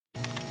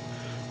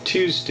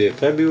Tuesday,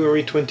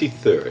 February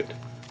 23rd.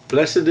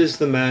 Blessed is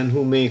the man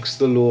who makes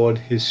the Lord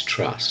his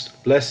trust.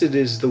 Blessed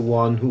is the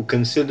one who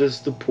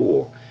considers the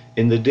poor.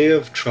 In the day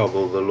of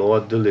trouble the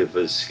Lord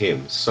delivers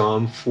him.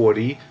 Psalm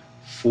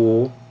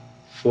 44,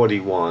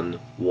 41,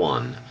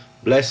 1.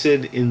 Blessed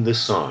in the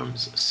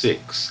Psalms.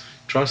 6.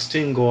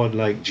 Trusting God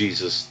like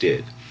Jesus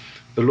did.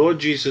 The Lord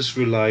Jesus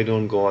relied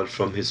on God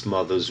from his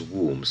mother's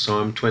womb.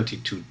 Psalm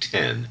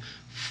 22:10,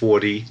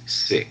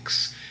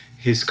 46.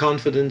 His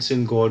confidence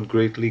in God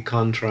greatly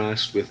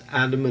contrasts with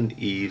Adam and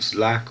Eve's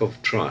lack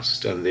of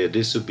trust and their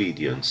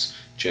disobedience.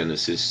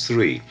 Genesis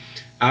 3.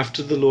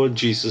 After the Lord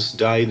Jesus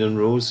died and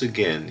rose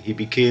again, he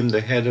became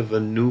the head of a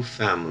new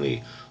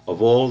family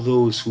of all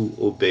those who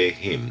obey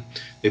him.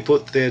 They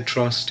put their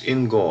trust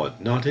in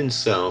God, not in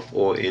self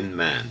or in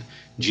man.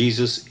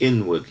 Jesus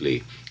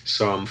inwardly,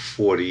 Psalm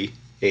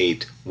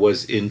 48,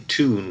 was in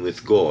tune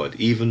with God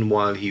even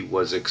while he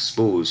was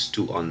exposed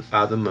to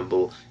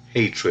unfathomable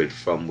hatred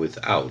from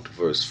without,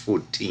 verse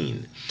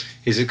 14.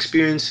 His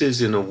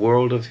experiences in a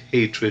world of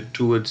hatred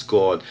towards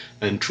God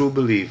and true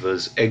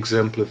believers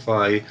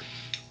exemplify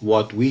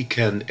what we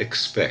can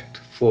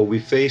expect, for we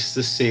face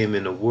the same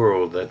in a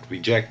world that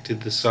rejected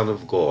the Son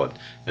of God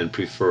and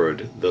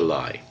preferred the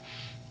lie.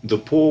 The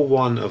poor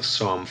one of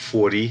Psalm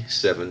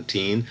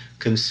 40:17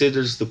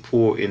 considers the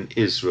poor in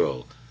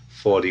Israel,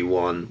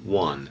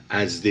 41:1,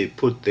 as they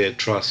put their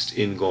trust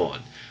in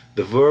God.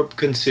 The verb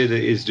consider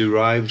is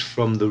derived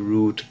from the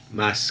root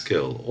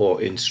maskil,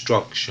 or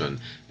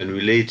instruction, and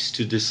relates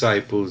to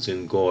disciples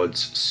in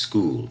God's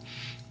school.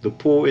 The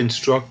poor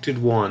instructed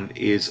one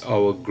is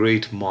our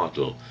great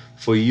model.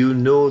 For you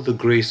know the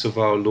grace of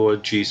our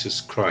Lord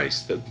Jesus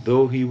Christ, that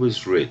though he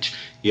was rich,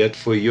 yet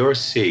for your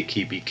sake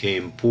he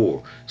became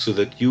poor, so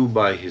that you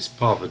by his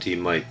poverty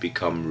might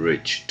become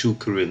rich. 2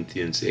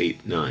 Corinthians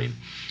 8:9.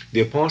 The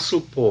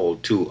Apostle Paul,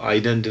 too,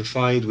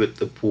 identified with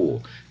the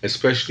poor,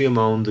 especially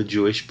among the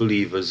Jewish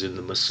believers in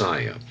the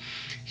Messiah.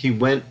 He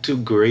went to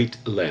great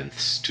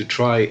lengths to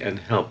try and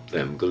help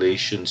them.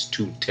 Galatians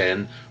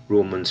 2:10,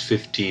 Romans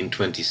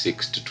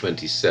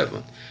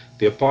 15:26-27.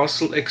 The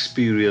apostle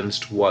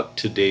experienced what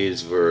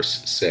today's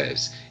verse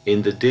says.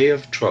 In the day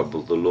of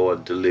trouble, the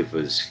Lord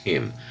delivers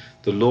him.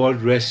 The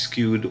Lord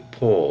rescued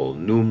Paul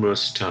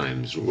numerous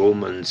times.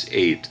 Romans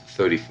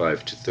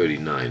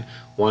 8:35-39,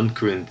 1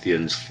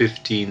 Corinthians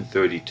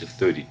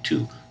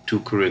 15:30-32, 2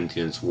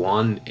 Corinthians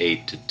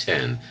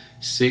 1:8-10,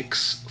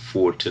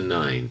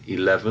 6:4-9,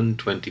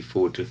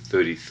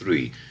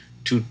 11:24-33,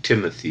 2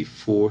 Timothy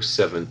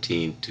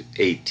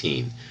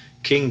 4:17-18.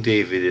 King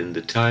David, in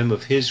the time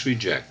of his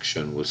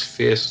rejection, was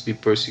fiercely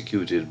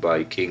persecuted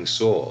by King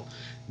Saul.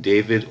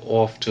 David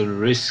often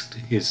risked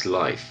his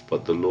life,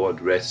 but the Lord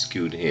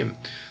rescued him.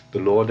 The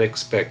Lord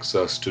expects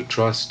us to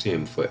trust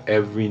him for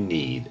every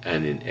need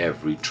and in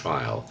every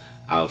trial.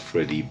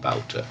 Alfred E.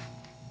 Bauta.